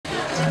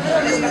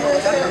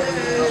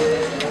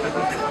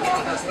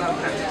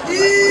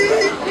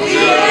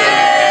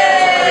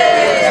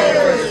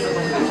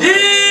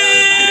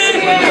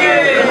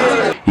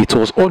It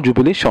was all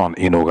jubilation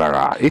in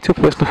Oghara,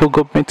 Ethiopia's local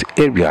government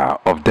area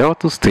of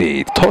Delta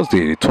State,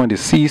 Thursday,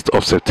 26th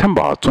of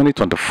September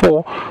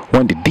 2024,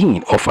 when the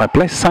Dean of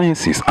Applied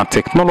Sciences and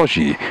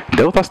Technology,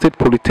 Delta State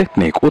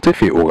Polytechnic,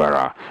 Otefe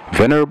Oghara,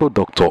 Venerable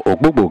Dr.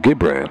 Ogbogbo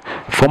Gabriel,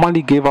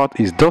 formally gave out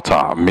his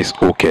daughter, Miss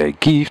Oke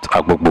Gift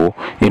Ogbogbo,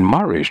 in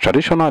marriage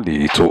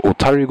traditionally to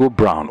Otarigo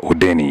Brown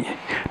Odeni.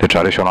 The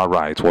traditional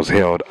rite was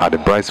held at the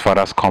bride's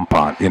father's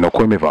compound in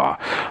Okwemeva,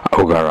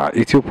 Oghara,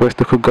 Ethiopia's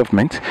local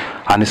government,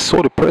 and it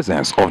saw the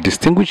presence of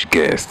distinguished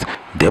guests.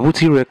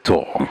 Deputy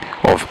Rector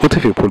of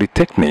Otefe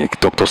Polytechnic,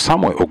 Dr.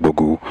 Samuel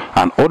Ogbogbo,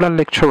 and other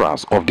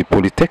lecturers of the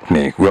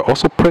Polytechnic were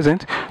also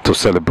present to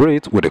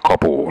celebrate with the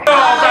couple.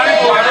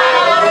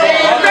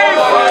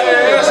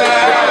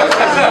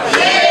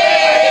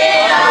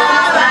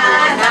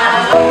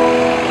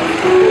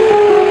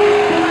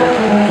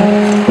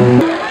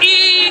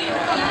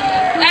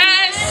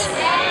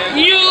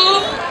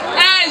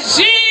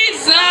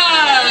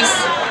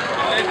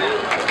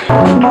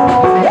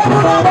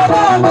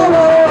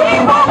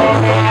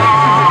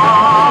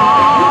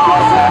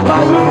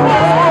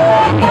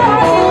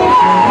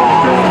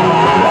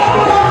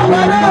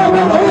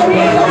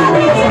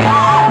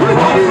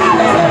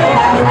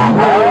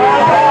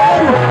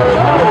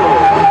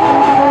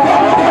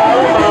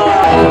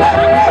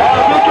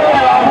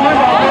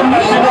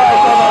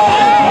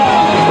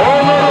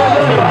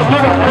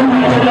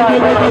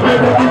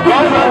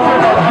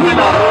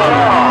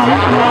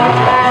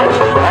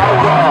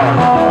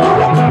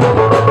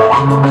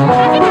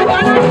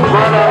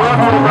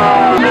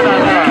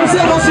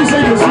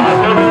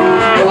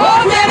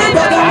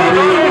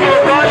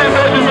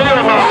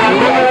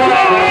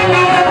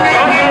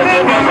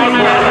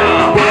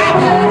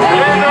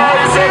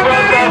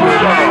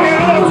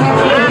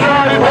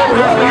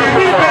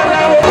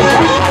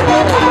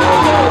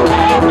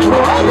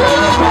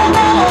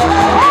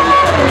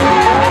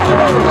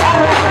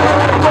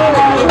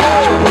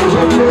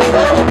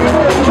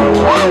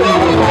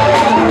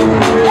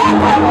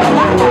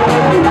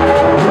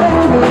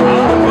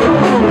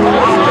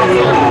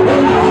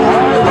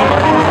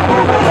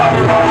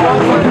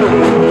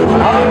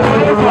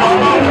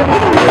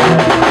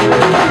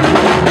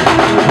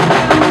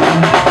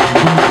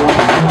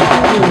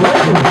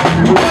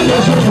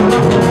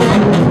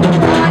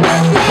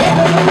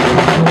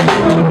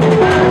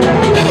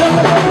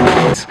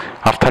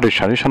 After the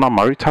traditional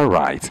marital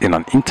rites, in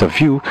an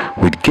interview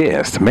with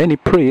guests, many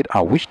prayed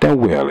and wished them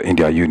well in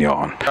their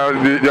union.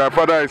 Their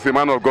father is a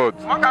man of God,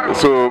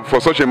 so for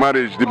such a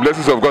marriage, the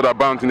blessings of God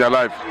abound in their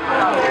life.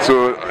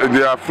 So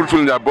they are fruitful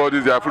in their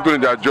bodies, they are fruitful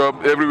in their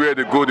job. Everywhere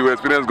they go, they will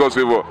experience God's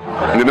favor.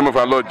 In the name of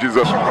our Lord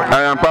Jesus.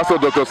 I am Pastor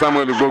Dr.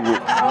 Samuel Ogbogbo,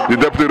 the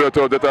Deputy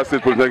Rector of Delta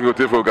State Polytechnic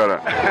Otefe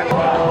Oghara.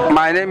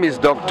 My name is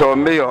Dr.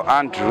 Mayor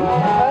Andrew.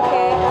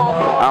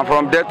 I'm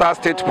from Delta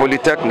State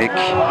Polytechnic.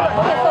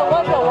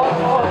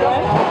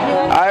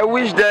 I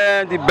wish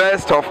them the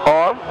best of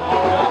all,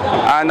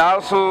 and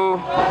also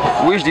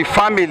wish the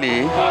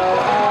family,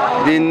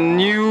 the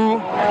new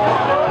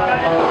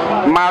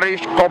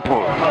marriage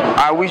couple,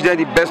 I wish them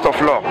the best of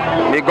luck.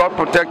 May God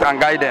protect and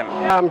guide them.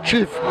 I'm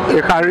Chief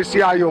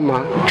Ekarisi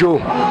Ayoma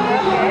Joe.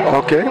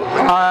 Okay,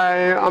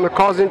 I am a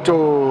cousin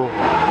to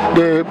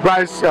the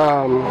bride's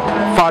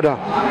father.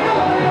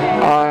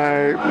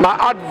 My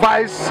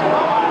advice: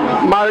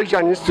 marriage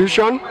an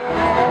institution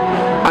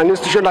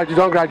that you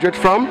don't graduate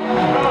from.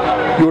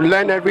 You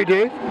learn every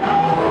day,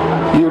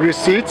 you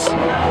receipt,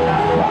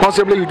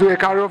 possibly you do a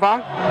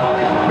carryover,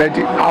 but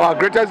our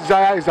greatest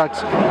desire is that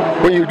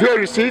when you do a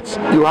receipt,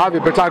 you have a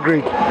better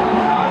grade.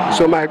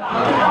 So my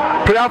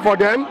prayer for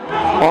them,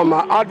 or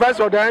my advice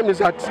for them, is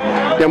that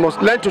they must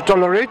learn to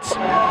tolerate,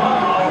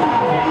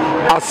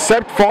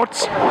 accept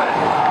faults,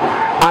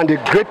 and the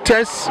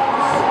greatest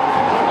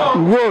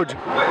word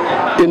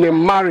in a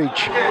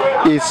marriage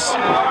is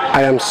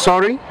I am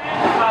sorry,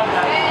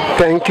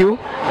 thank you,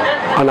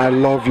 and I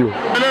love you.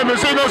 My name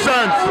is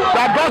Innocent.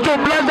 That God to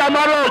bless their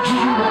marriage.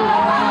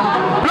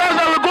 Bless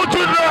them with good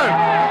children.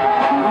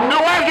 The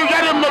wife to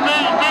get him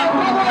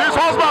his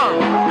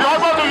husband. The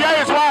husband to get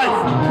his wife.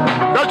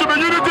 There should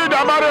be unity in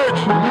their marriage.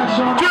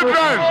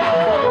 Children,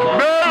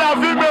 male and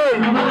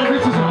female.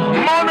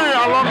 Money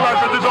and long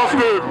life in Jesus'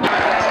 name.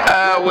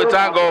 We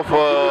thank God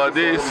for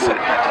this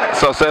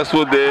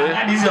successful day,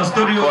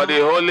 for the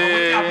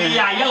holy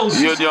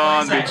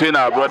union between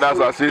our brothers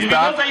and sisters.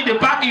 The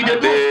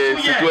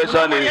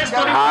situation is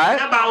high,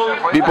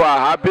 people are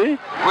happy,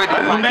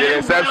 the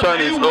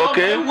reception is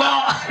okay.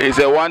 It's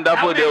a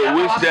wonderful day.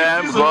 We wish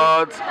them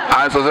God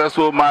and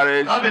successful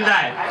marriage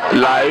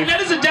life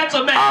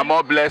and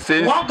more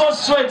blessings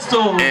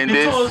in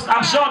this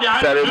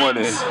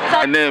ceremony.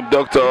 My name is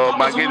Dr.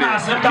 Magini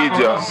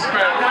Gideon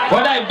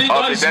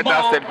of the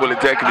Delta State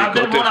Polytechnic. My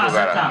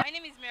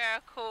name is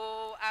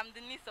Miracle. I'm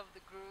the niece of the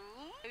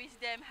groom. I wish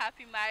them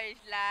happy marriage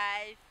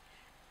life,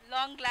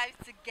 long lives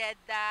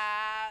together,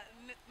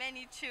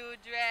 many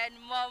children,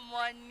 more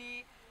money.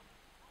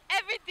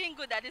 everything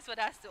good that this world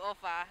has to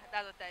offer.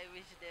 That's what I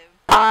wish them.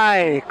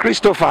 I,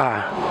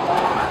 Christopher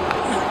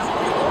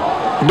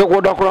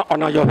Dogodokro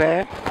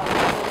Onayobe,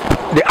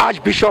 the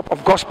Archbishop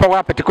of God's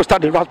Power Pentecostal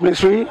Deliverance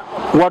Ministry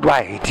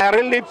worldwide. I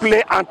really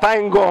pray and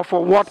thank God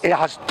for what He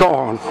has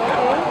done.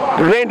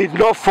 The rain did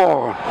not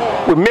fall.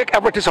 We make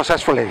everything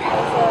successfully.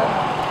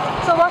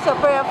 So what's your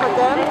prayer for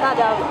them?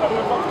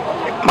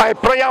 My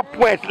prayer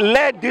point,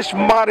 let this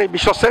marriage be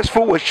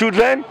successful with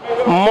children,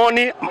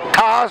 money,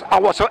 cars,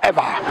 and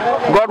whatsoever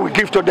God will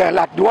give to them,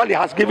 like the one He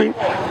has given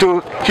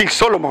to King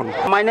Solomon.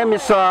 My name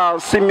is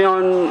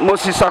Simeon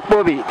Moses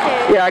Akbobi.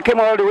 Yeah, I came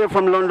all the way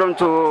from London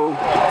to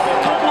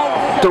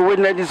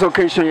witness this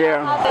occasion here.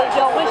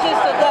 Your wishes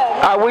to them?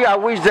 I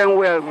wish them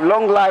well,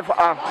 long life,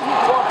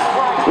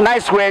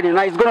 nice wedding.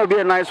 It's going to be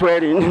a nice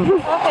wedding.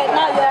 Okay,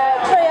 now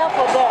your prayer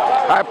for them.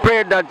 I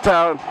pray that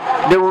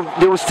they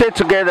will stay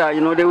together,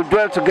 they will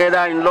dwell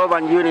together in love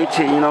and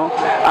unity,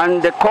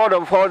 and the cord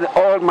of all the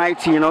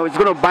Almighty, is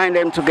going to bind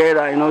them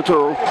together,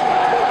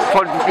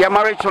 for their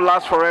marriage to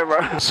last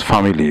forever. This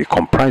family,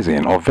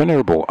 comprising of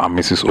Venerable and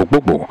Mrs.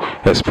 Ogbogbo,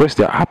 expressed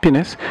their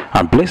happiness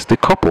and blessed the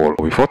couple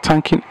before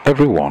thanking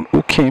everyone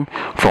who came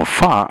from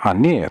far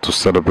and near to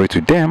celebrate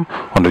with them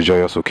on the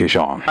joyous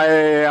occasion. I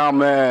am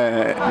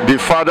the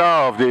father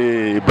of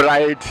the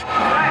bride,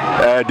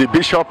 the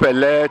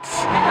bishop-elect,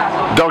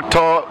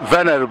 Dr.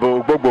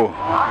 Venerable Ogbogbo,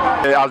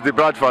 as the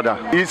bride father.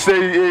 It's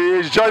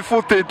a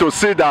joyful thing to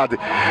see that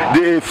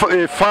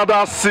the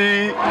father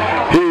see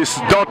his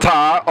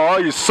daughter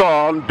or his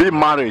son be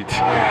married,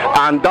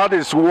 and that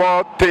is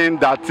one thing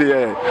that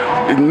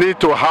need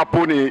to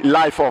happen in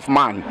life of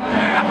man.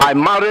 I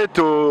married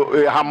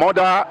to her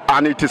mother,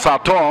 and it is her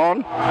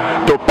turn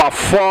to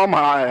perform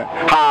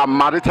her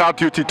marital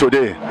duty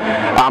today.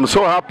 I'm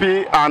so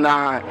happy, and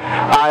I'm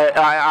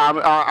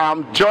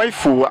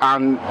joyful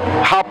and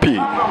happy.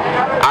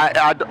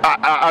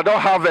 I don't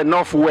have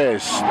enough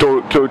words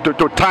to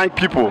thank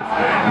people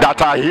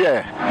that are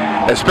here,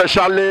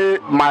 especially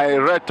my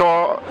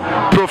rector,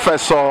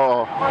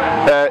 Professor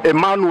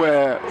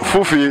Emmanuel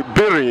Fufi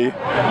Biri,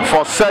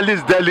 for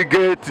Celis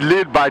delegate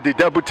led by the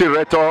deputy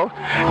rector,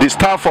 the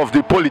staff of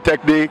the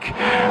Polytechnic,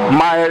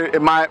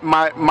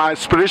 my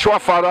spiritual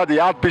father, the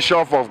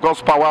Archbishop of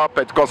God's Power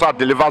Pentecostal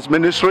Deliverance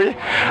Ministry,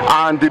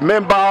 and the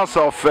members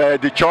of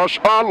the church.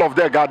 All of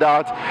them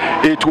gathered.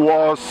 It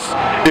was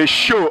a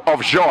show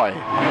of joy,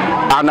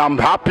 and I'm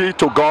happy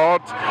to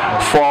God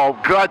for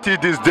granting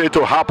this day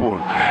to happen.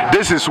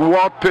 This is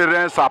what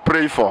parents are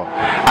praying for,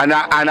 and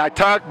I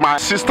thank my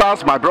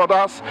sisters, my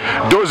brothers,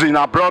 those in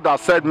abroad that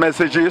sent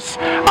messages,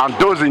 and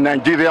those in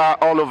Nigeria,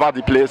 all over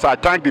the place. I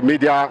thank the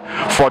media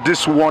for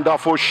this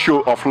wonderful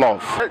show of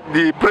love.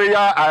 The prayer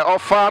I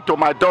offer to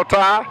my daughter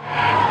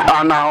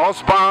and her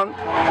husband,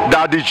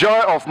 that the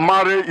joy of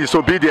marriage is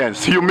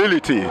obedience,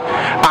 humility,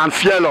 and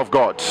fear of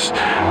God.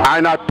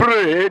 And I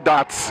pray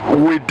that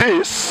with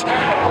this,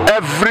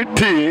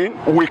 everything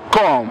will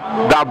come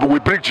that will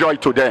bring joy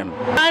to them.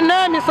 My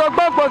name is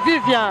Ogbogbo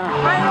Vivian.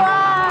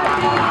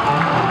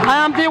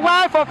 I am the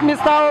wife of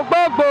Mr.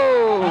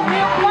 Ogbogbo,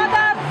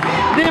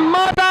 the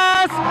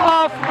mothers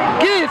of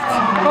Gift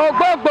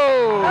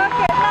Ogbogbo.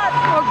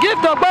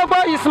 Gift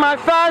Ogbogbo is my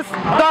first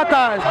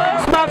daughter,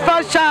 it's my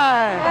first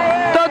child.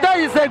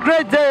 Today is a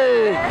great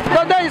day.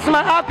 Today is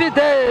my happy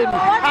day.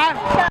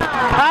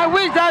 I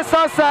wish that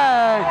success.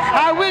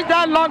 I wish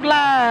that long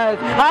life.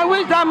 I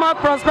wish that more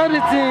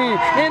prosperity.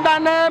 In the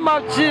name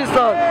of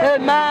Jesus.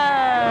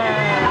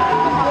 Amen.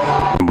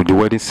 The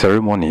wedding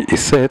ceremony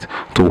is set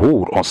to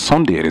hold on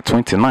Sunday, the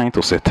 29th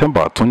of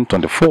September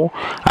 2024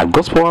 at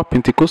God's Power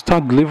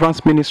Pentecostal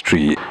Deliverance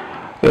Ministry,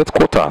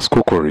 headquarters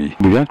Kokori,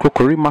 behind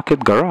Kokori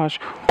Market Garage,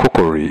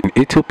 Kokori, in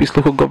Ethiopia's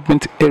local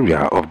government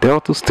area of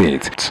Delta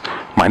State.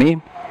 My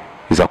name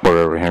is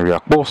Akbarere Henry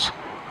Akbos,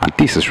 and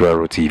this is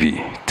Rero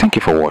TV. Thank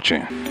you for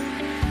watching.